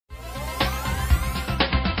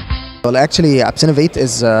Well, actually, Appsinnovate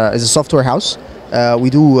is a software house. We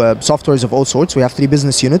do softwares of all sorts. We have 3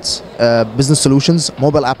 business units: business solutions,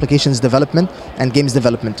 mobile applications development, and games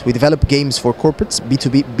development. We develop games for corporates,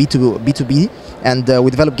 B2B, B2B, and we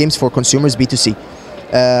develop games for consumers, B2C.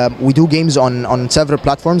 We do games on several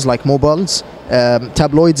platforms like mobiles,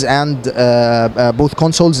 tabloids, and both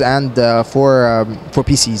consoles and for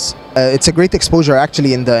PCs. It's a great exposure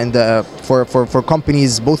actually for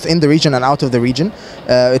companies both in the region and out of the region.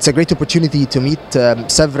 It's a great opportunity to meet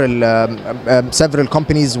several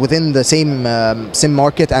companies within the same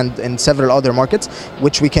market and in several other markets,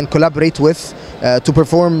 which we can collaborate with to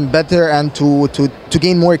perform better and to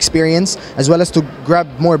gain more experience, as well as to grab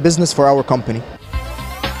more business for our company.